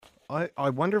I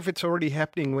wonder if it's already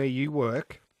happening where you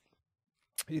work.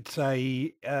 It's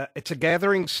a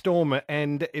gathering storm,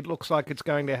 and it looks like it's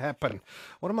going to happen.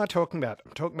 What am I talking about?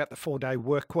 I'm talking about the 4-day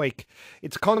work week.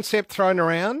 It's a concept thrown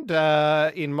around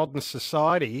in modern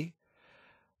society,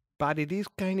 but it is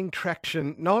gaining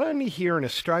traction not only here in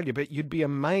Australia, but you'd be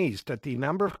amazed at the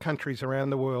number of countries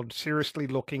around the world seriously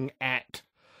looking at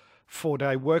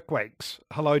 4-day work weeks.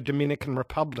 Hello, Dominican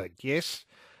Republic. Yes,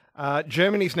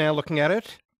 Germany's now looking at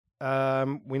it.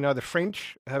 We know the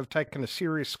French have taken a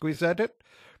serious squiz at it.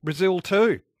 Brazil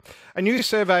too. A new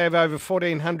survey of over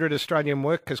 1,400 Australian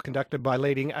workers conducted by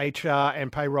leading HR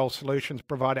and payroll solutions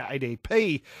provider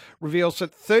ADP reveals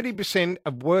that 30%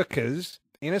 of workers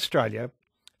in Australia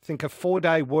think a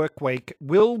 4-day work week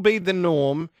will be the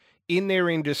norm in their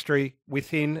industry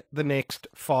within the next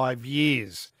 5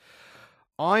 years.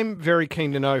 I'm very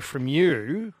keen to know from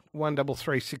you,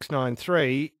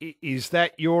 133693, is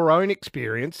that your own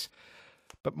experience?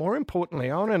 But more importantly,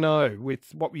 I want to know,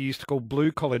 with what we used to call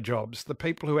blue-collar jobs, the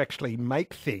people who actually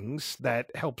make things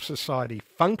that help society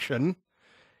function,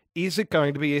 is it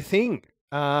going to be a thing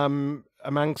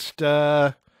amongst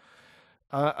the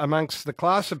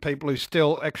class of people who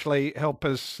still actually help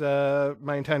us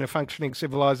maintain a functioning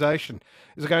civilization?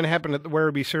 Is it going to happen at the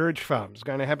Werribee sewage farms? Is it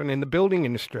going to happen in the building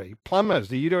industry?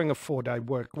 Plumbers, are you doing a 4-day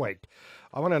work week?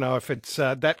 I want to know if it's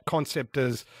that concept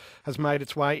has made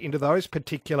its way into those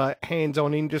particular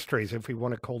hands-on industries, if we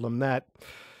want to call them that.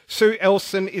 Sue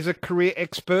Elson is a career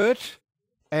expert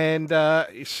and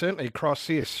is certainly across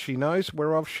this. She knows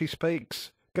whereof she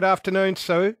speaks. Good afternoon,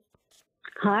 Sue.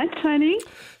 Hi, Tony.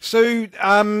 Sue,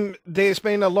 there's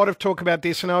been a lot of talk about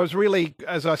this, and I was really,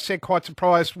 as I said, quite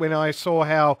surprised when I saw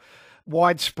how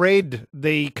widespread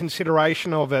the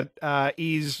consideration of it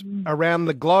is around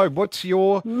the globe. What's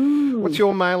your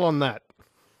mail on that?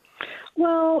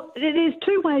 Well, there's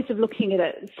two ways of looking at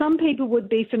it. Some people would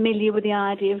be familiar with the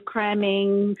idea of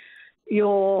cramming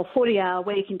your 40-hour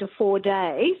week into 4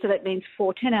 days, so that means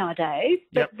 4 10-hour days.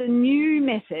 But the new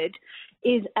method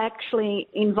is actually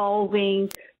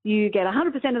involving you get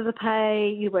 100% of the pay,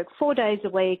 you work 4 days a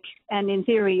week, and in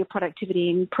theory your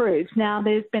productivity improves. Now,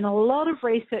 there's been a lot of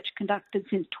research conducted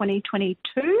since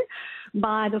 2022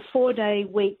 by the 4-Day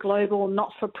Week Global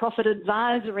Not-for-Profit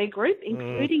Advisory Group,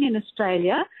 including in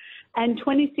Australia, and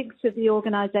 26 of the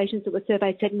organisations that were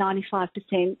surveyed said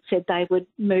 95% said they would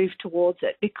move towards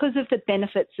it because of the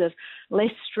benefits of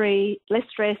less stress,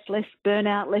 less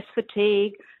burnout, less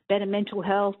fatigue, better mental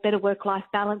health, better work-life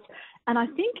balance. And I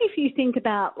think if you think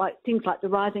about things like the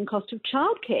rising cost of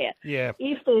childcare,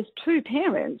 if there's two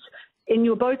parents and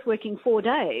you're both working 4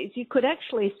 days, you could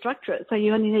actually structure it so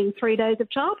you only need 3 days of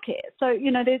childcare. So,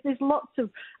 there's lots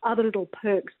of other little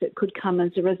perks that could come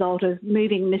as a result of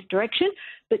moving in this direction.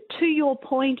 But to your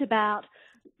point about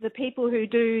the people who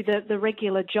do the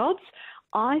regular jobs,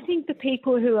 I think the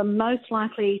people who are most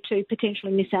likely to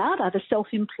potentially miss out are the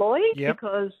self-employed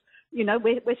because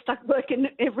we're stuck working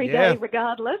every day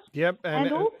regardless. Yep.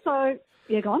 And also,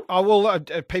 go on. Oh, well,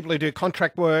 people who do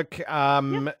contract work,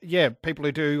 people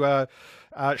who do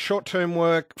short-term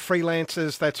work,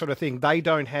 freelancers, that sort of thing, they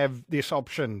don't have this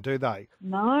option, do they?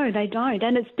 No, they don't.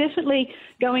 And it's definitely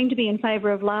going to be in favour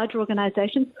of large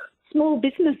organisations. Small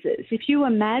businesses, if you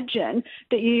imagine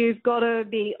that you've got to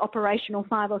be operational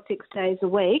 5 or 6 days a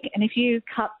week, and if you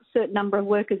cut a certain number of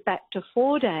workers back to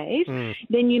 4 days,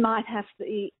 then you might have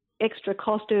the extra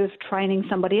cost of training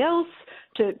somebody else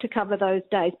to cover those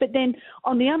days. But then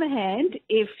on the other hand,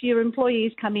 if your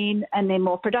employees come in and they're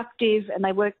more productive and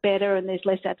they work better and there's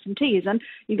less absenteeism,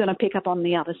 you're going to pick up on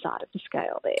the other side of the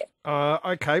scale there.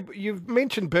 Okay, you've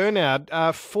mentioned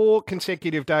burnout. 4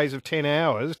 consecutive days of 10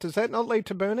 hours. Does that not lead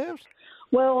to burnout?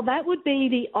 Well, that would be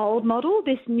the old model.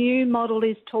 This new model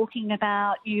is talking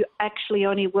about you actually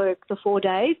only work the 4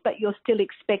 days, but you're still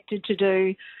expected to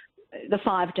do the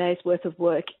 5 days worth of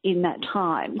work in that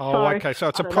time. Okay. So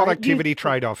it's a productivity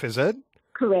trade-off, is it?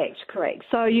 Correct.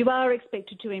 So you are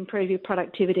expected to improve your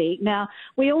productivity. Now,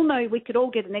 we all know we could all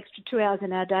get an extra 2 hours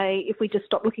in our day if we just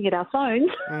stop looking at our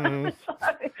phones. So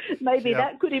maybe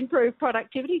that could improve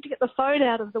productivity to get the phone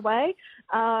out of the way.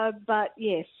 But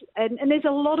yes, and there's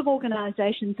a lot of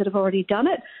organisations that have already done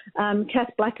it.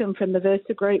 Kath Blackham from the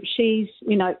Versa Group, she's,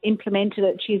 implemented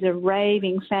it. She's a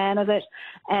raving fan of it.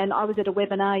 And I was at a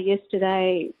webinar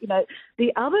yesterday.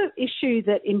 The other issue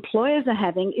that employers are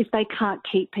having is they can't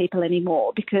keep people anymore.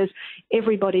 anymore because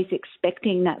everybody's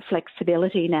expecting that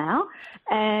flexibility now.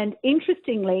 And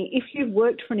interestingly, if you've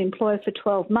worked for an employer for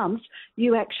 12 months,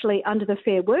 you actually, under the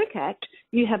Fair Work Act,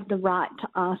 you have the right to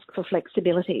ask for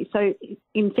flexibility. So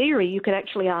in theory, you could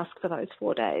actually ask for those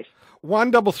 4 days.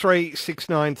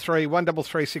 133693,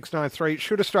 133693.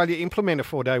 Should Australia implement a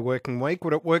 4-day working week?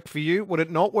 Would it work for you? Would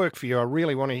it not work for you? I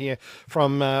really want to hear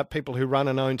from people who run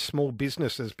and own small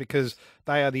businesses because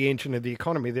they are the engine of the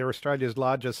economy. They're Australia's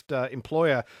largest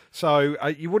employer. So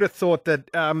you would have thought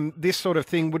that this sort of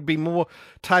thing would be more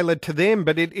tailored to them,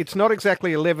 but it's not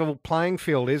exactly a level playing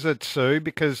field, is it, Sue?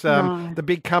 Because No. the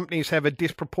big companies have a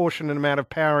disproportionate amount of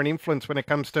power and influence when it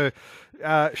comes to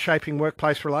shaping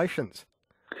workplace relations.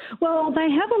 Well, they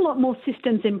have a lot more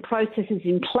systems and processes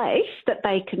in place that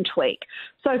they can tweak.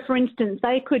 So, for instance,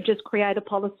 they could just create a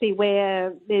policy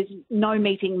where there's no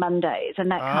meeting Mondays and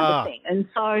that kind of thing. And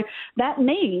so that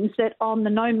means that on the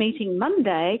no meeting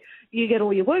Monday, you get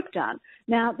all your work done.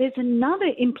 Now, there's another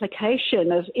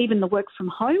implication of even the work from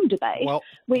home debate,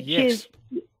 which is...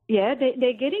 Yeah,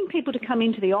 they're getting people to come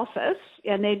into the office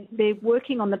and they're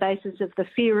working on the basis of the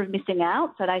fear of missing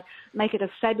out. So they make it a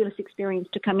fabulous experience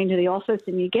to come into the office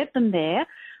and you get them there.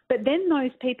 But then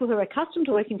those people who are accustomed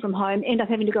to working from home end up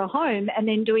having to go home and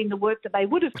then doing the work that they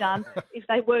would have done if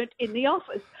they weren't in the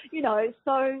office. You know,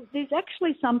 so there's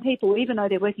actually some people, even though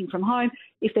they're working from home,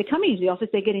 if they're coming into the office,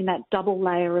 they're getting that double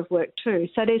layer of work too.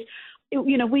 So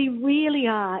we really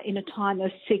are in a time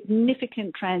of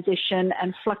significant transition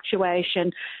and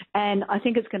fluctuation, and I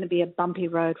think it's going to be a bumpy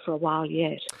road for a while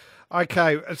yet.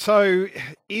 Okay, so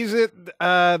is it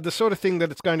the sort of thing that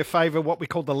it's going to favour what we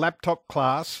call the laptop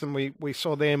class, and we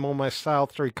saw them almost sail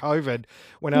through COVID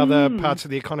when other parts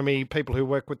of the economy, people who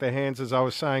work with their hands, as I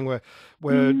was saying,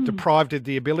 were deprived of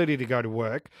the ability to go to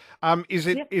work. Is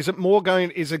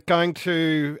it going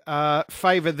to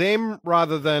favour them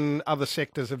rather than other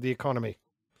sectors of the economy?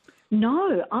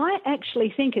 No, I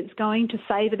actually think it's going to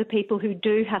favour the people who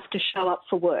do have to show up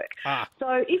for work.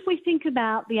 So if we think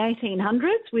about the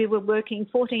 1800s, we were working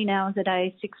 14 hours a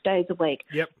day, 6 days a week.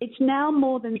 Yep. It's now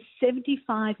more than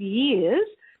 75 years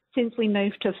since we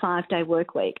moved to a 5-day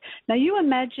work week. Now, you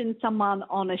imagine someone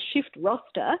on a shift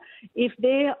roster, if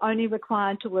they're only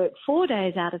required to work 4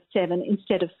 days out of 7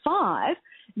 instead of 5,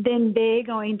 then they're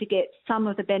going to get some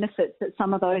of the benefits that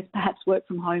some of those perhaps work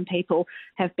from home people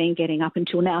have been getting up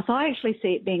until now. So I actually see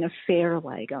it being a fairer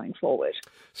way going forward.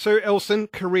 Sue Elson,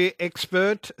 career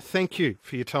expert, thank you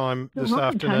for your time this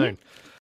afternoon. Tony.